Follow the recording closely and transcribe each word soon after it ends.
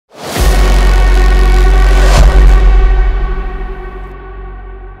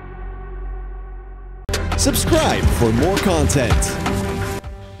Subscribe for more content.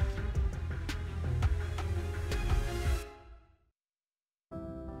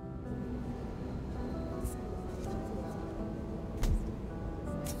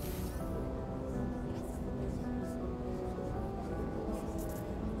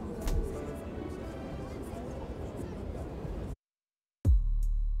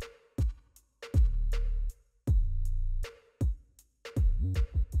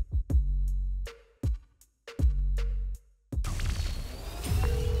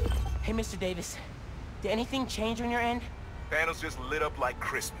 Hey, Mr. Davis, did anything change on your end? Panels just lit up like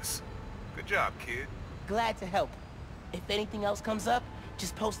Christmas. Good job, kid. Glad to help. If anything else comes up,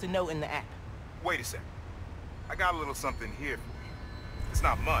 just post a note in the app. Wait a sec. I got a little something here for you. It's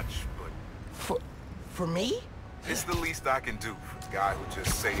not much, but... For me? It's the least I can do for the guy who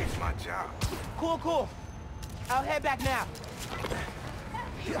just saved my job. Cool. I'll head back now.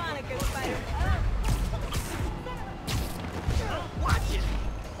 Come on, good spider. Watch it!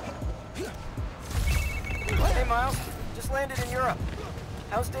 Hey, Miles. Just landed in Europe.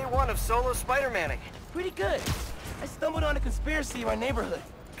 How's day one of solo Spider-Manning? Pretty good. I stumbled on a conspiracy in my neighborhood.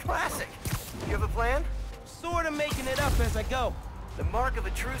 Classic. You have a plan? Sort of making it up as I go. The mark of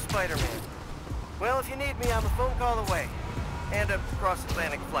a true Spider-Man. Well, if you need me, I'm a phone call away. And a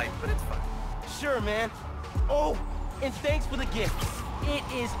cross-Atlantic flight, but it's fine. Sure, man. Oh, and thanks for the gift. It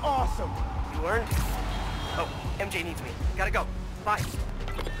is awesome. You learned? Oh, MJ needs me. Gotta go. Bye.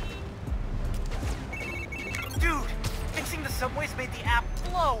 Dude, fixing the subways made the app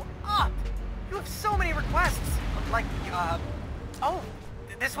blow up. You have so many requests. Like, oh,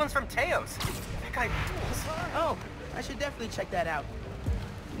 this one's from Teos. That guy rules. Oh, I should definitely check that out.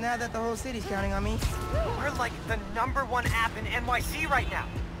 Now that the whole city's counting on me. We're like the #1 app in NYC right now.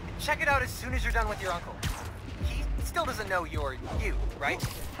 Check it out as soon as you're done with your uncle. He still doesn't know you're you, right?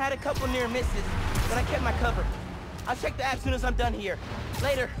 Had a couple near misses, but I kept my cover. I'll check the app as soon as I'm done here.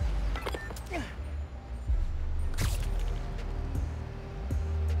 Later.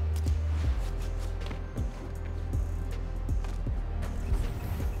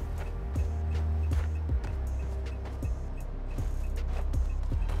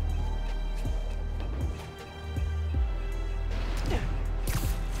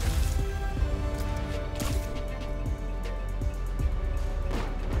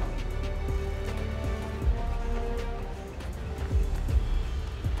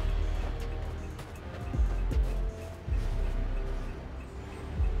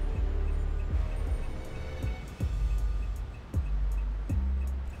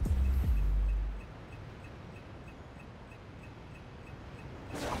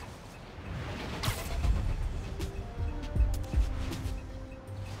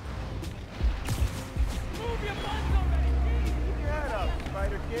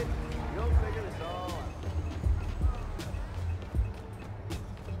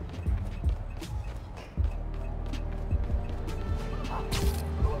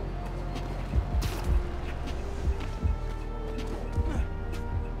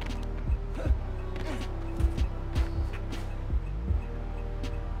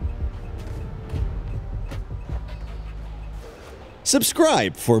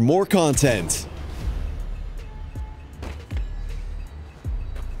 Subscribe for more content.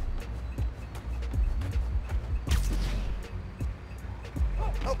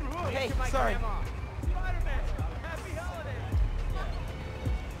 Hey, sorry. Spider-Man, happy holidays.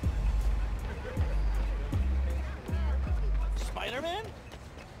 Spider-Man?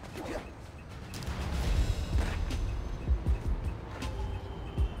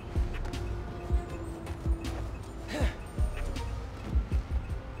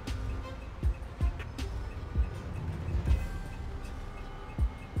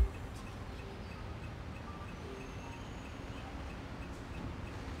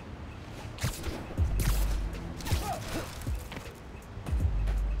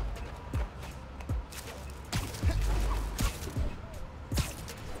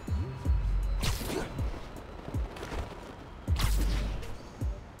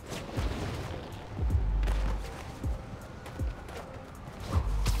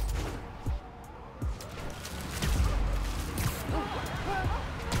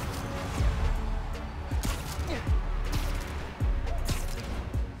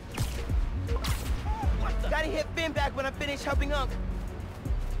 Gotta hit Finn back when I finish helping Unc.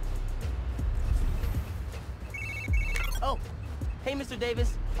 Oh, hey, Mr.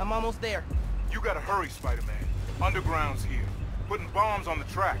 Davis. I'm almost there. You gotta hurry, Spider-Man. Underground's here. Putting bombs on the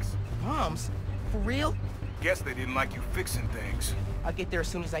tracks. Bombs? For real? Guess they didn't like you fixing things. I'll get there as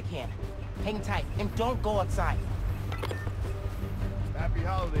soon as I can. Hang tight and don't go outside. Happy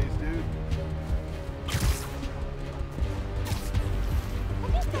holidays, dude.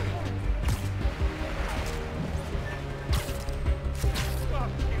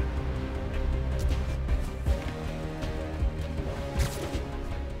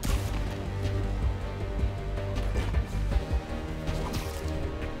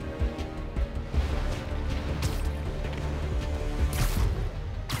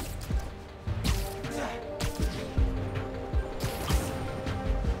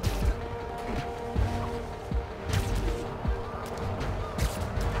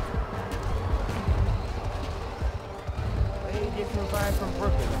 Different vibe from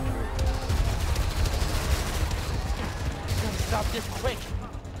Brooklyn. Gotta stop this quick.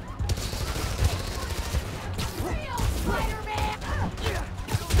 Real Spider-Man!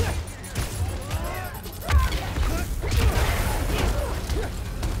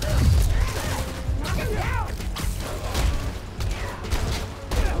 Knock him down!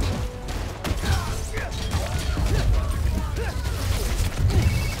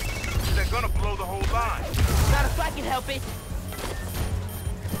 They're gonna blow the whole line. Not if I can help it.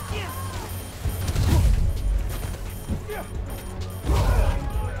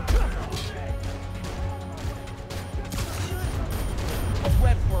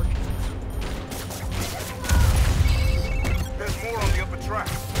 Web's working. There's more on the upper track.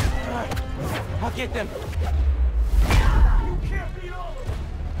 I'll get them. You can't beat all of them.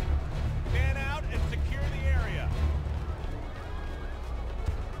 Man out and secure the area.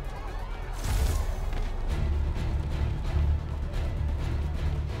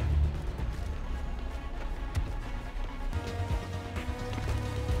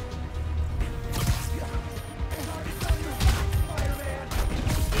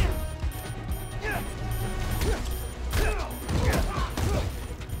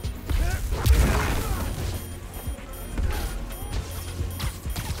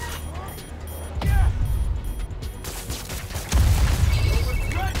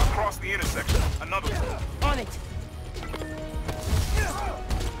 Across the intersection. Another one. On it.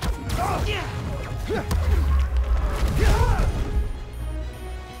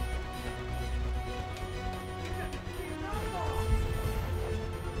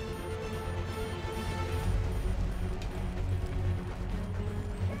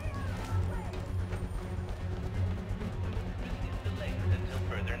 Delayed until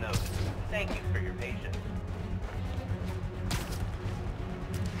further notice. Thank you for your patience.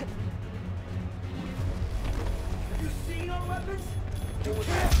 You seen our weapons?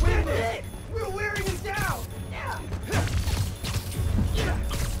 Win! We're wearing them down! You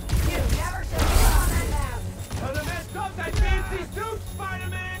never should have on that map! Oh, the messed up that fancy suit,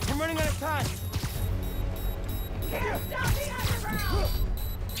 Spider-Man! I'm running out of time. Can't stop the underground!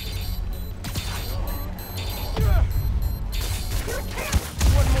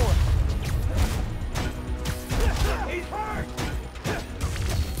 One more. He's hurt!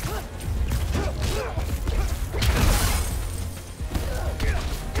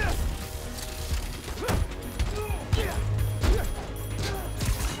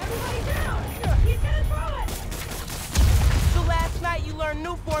 Everybody down! He's gonna throw it! So last night you learned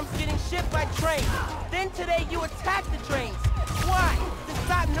new forms getting shipped by train. Then today you attack the trains. Why? To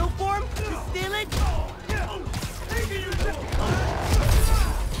stop new form? To steal it?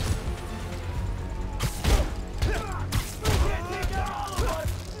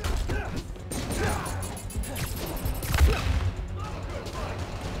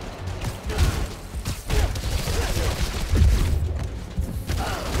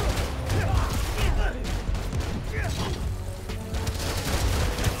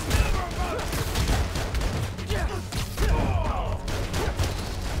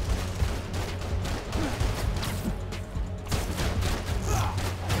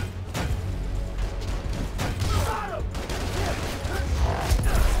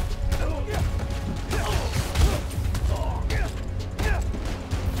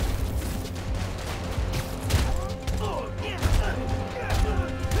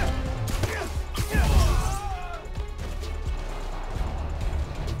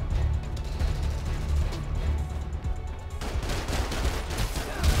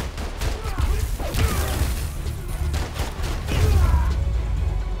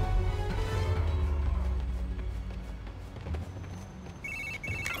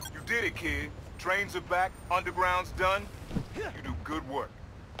 Did it, kid. Trains are back, underground's done. You do good work.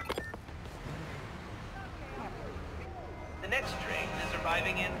 The next train is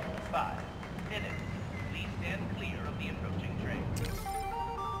arriving in 5 minutes. Please stand clear of the approaching train.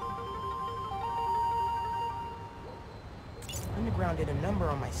 Underground did a number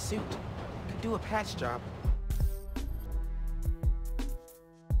on my suit. Could do a patch job.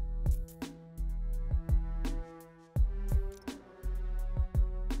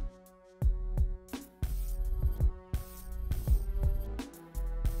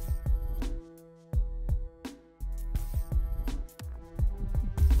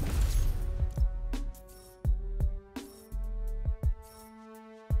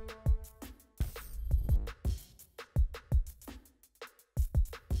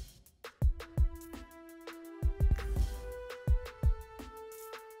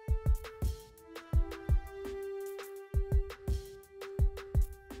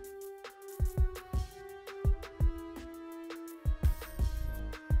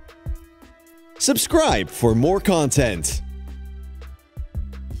 Subscribe for more content.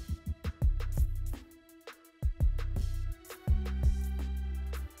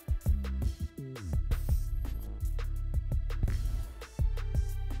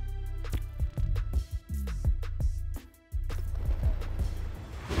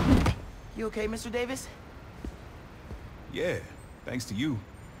 You okay, Mr. Davis? Yeah, thanks to you.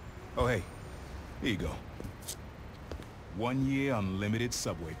 Oh, hey, here you go. 1 year unlimited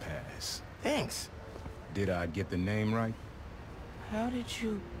subway pass. Thanks. Did I get the name right? How did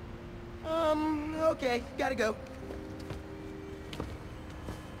you... okay, gotta go.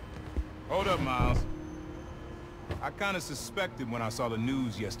 Hold up, Miles. I kinda suspected when I saw the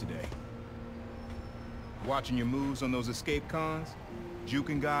news yesterday. Watching your moves on those escape cons,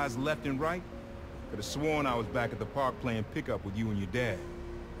 juking guys left and right. Could've sworn I was back at the park playing pickup with you and your dad.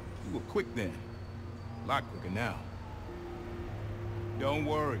 You were quick then. A lot quicker now. Don't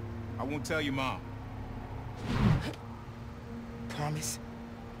worry, I won't tell your mom. Promise?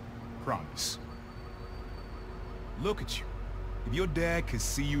 Promise. Look at you. If your dad could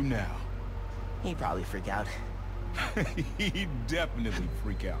see you now... He'd probably freak out. He'd definitely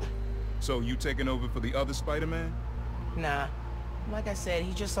freak out. So you taking over for the other Spider-Man? Nah. Like I said,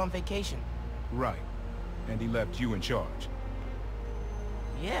 he's just on vacation. Right. And he left you in charge.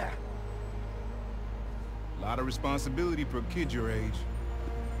 Yeah. A lot of responsibility for a kid your age.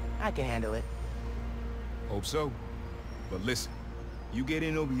 I can handle it. Hope so. But listen, you get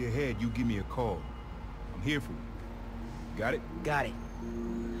in over your head, you give me a call. I'm here for you. Got it? Got it.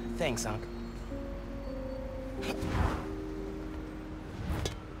 Thanks, Unc.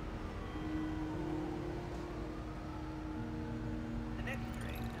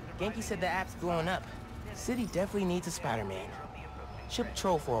 Genki said the app's blowing up. City definitely needs a Spider-Man. Should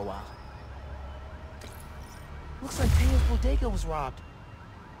patrol for a while. Looks like Teo's bodega was robbed.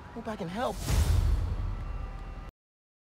 Hope I can help.